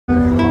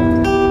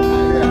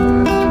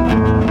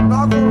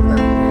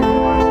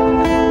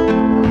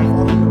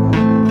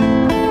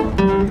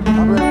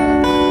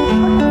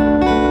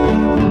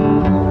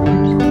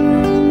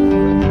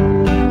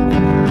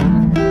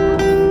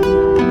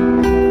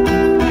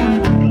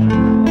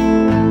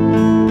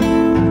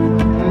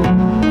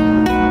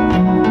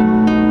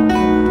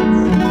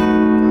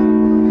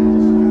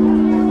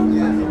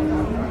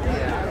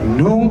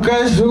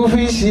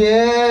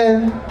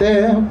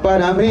suficiente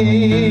para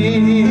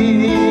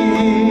mí,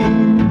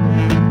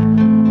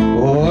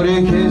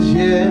 porque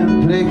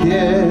siempre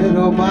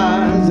quiero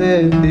más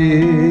de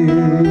ti.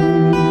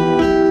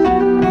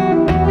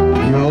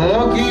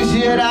 Yo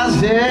quisiera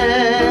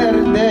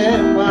hacerte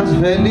más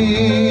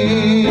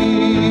feliz,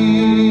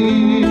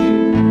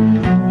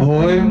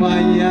 hoy,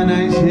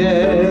 mañana y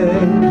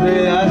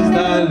siempre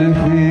hasta el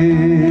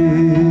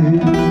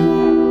fin.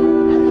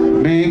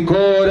 Mi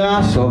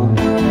corazón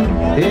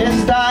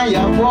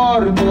estalla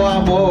por tu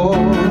amor,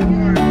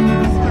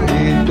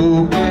 y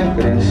tú qué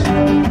crees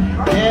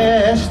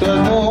que esto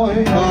es muy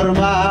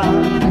normal.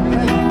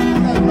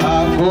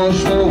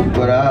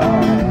 Acostumbrada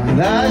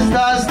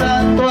estás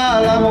tanto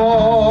al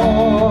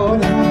amor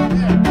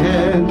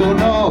que tú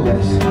no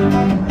ves,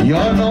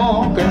 yo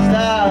nunca he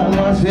estado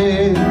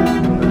así.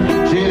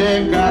 Si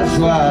de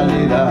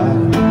casualidad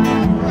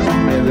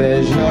me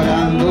ves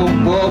llorando un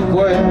poco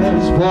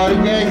es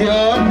porque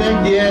yo te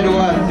quiero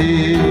a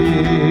ti.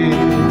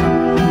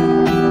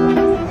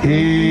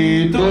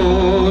 Y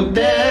tú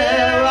te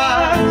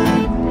vas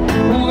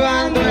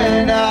jugando a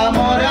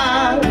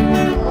enamorar,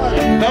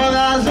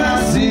 todas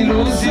las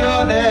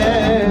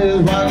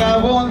ilusiones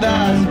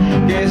vagabundas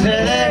que se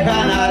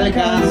dejan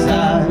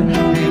alcanzar,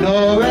 y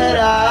no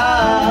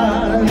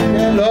verás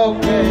que lo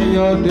que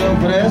yo te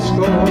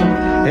ofrezco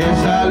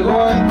es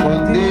algo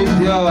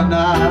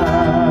incondicional,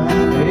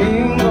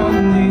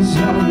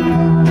 incondicional.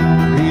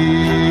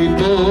 Y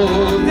tú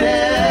te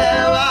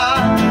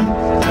vas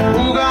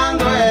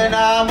jugando a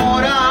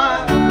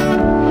enamorar,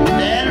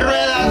 te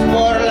enredas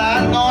por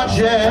las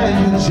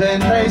noches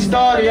entre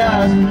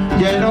historias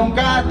que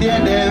nunca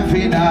tienen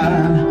final.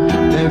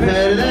 Te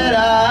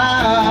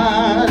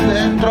perderás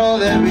dentro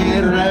de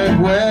mis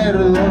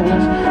recuerdos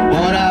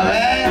por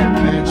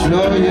haberme hecho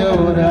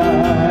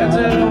llorar.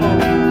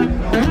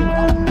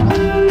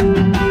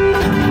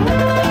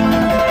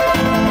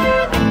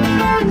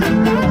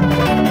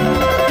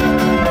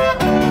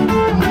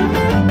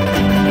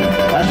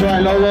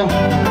 Lobo.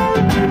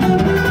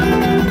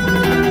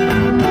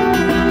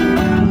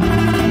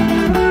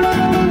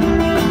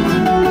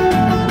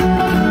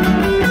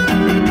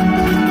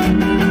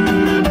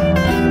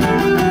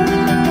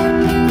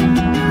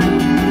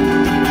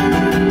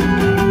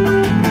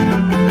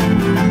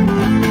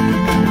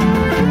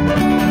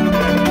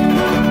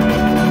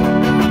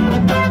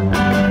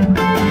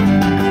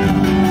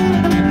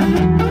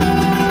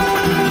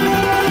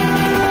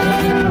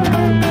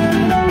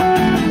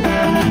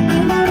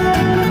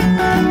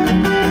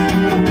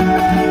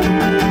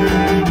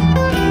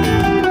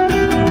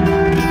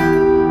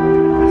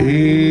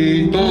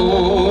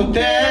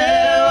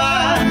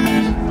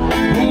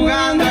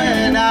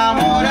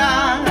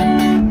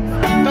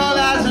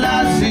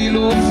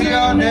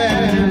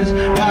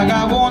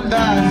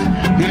 Vagabundas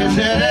que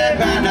se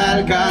dejan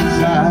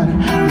alcanzar,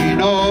 y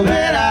no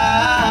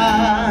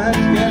verás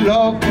que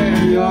lo que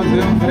yo te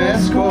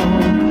ofrezco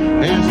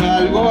es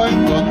algo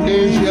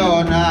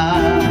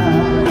incondicional,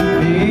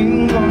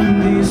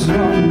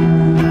 incondicional.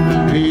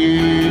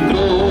 Y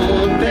tú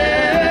te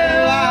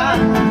vas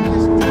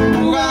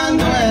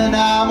jugando a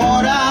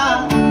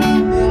enamorar,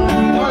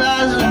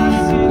 todas las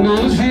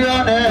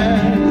ilusiones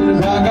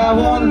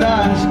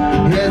vagabundas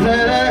que te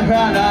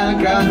dejan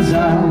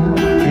alcanzar,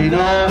 y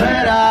no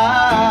verás.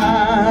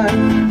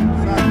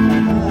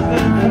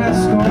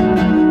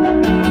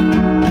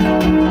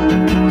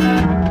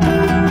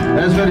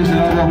 Eres feliz,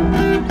 loco.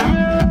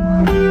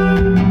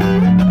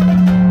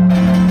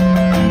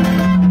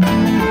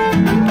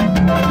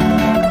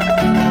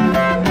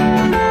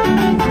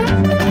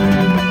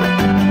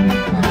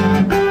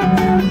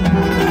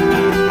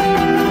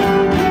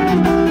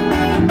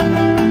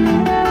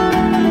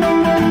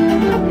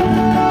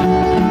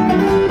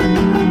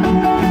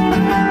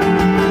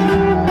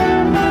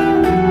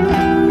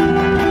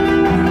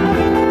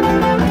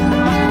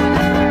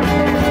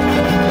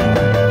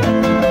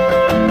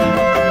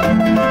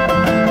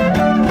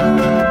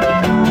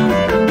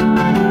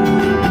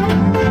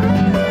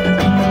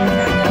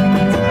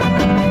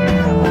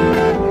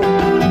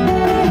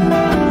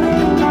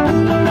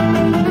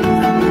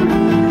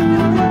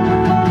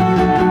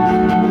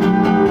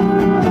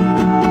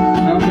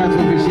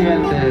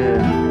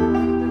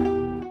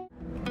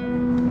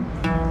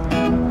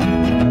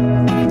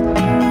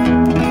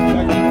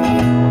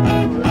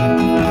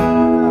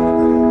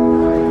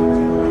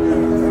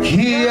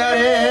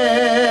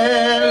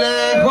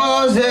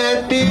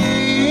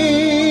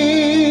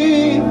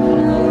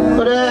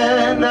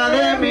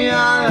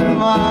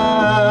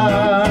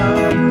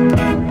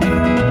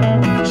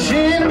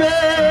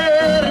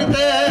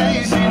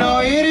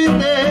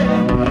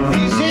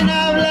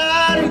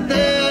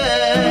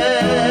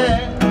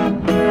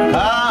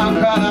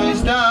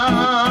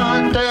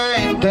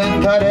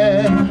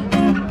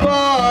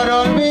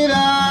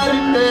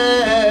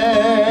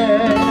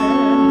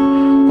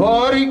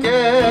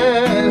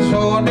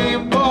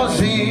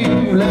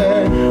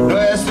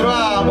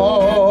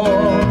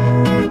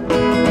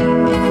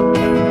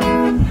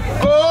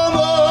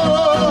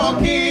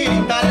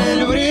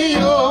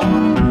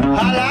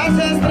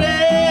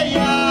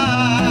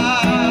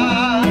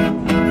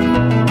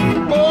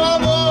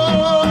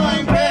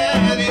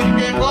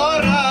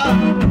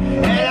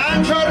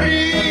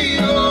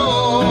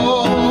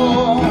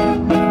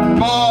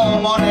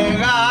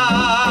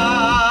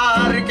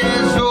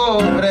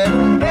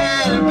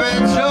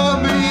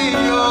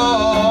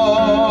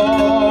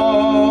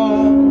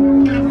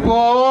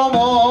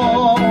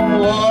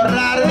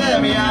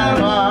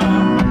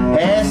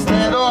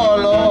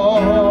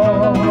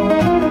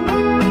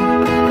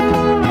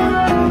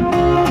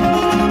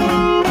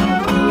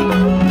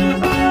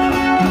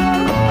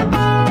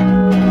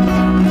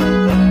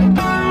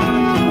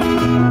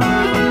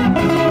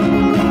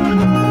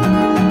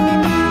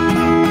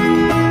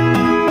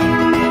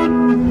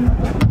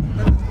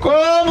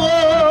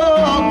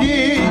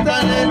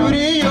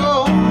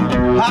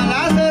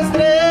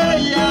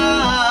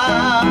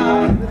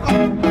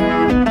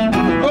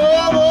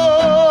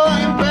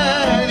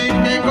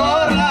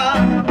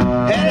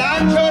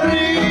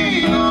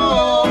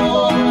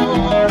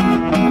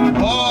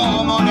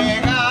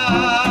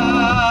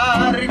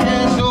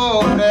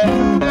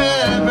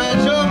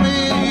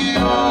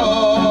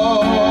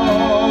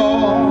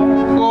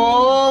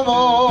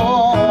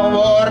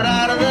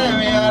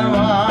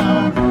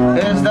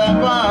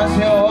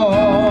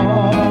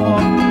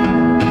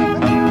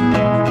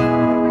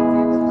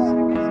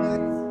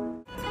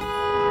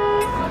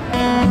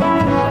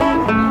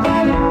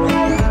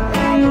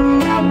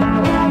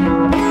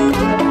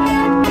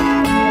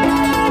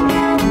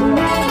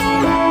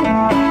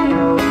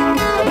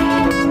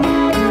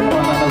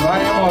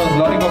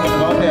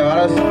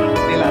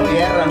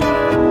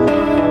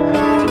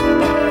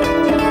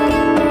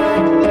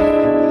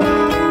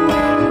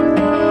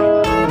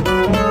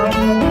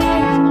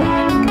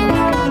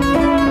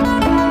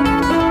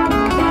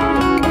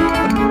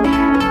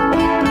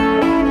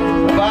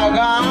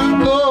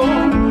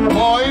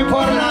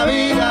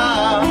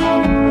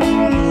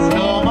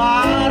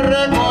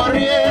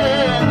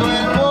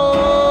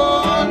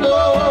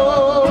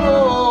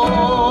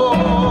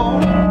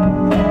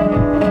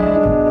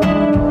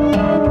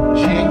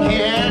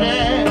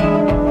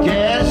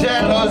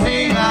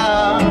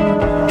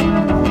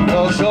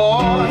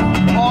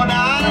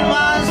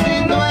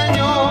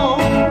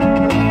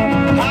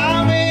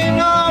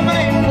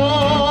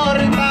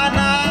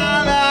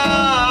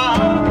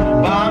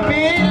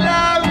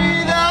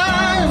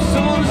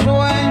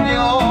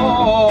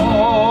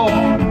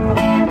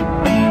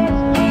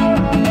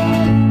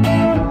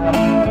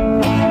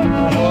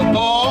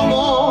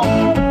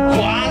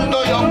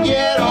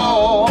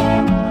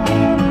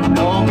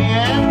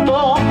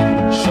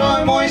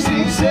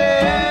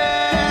 querer.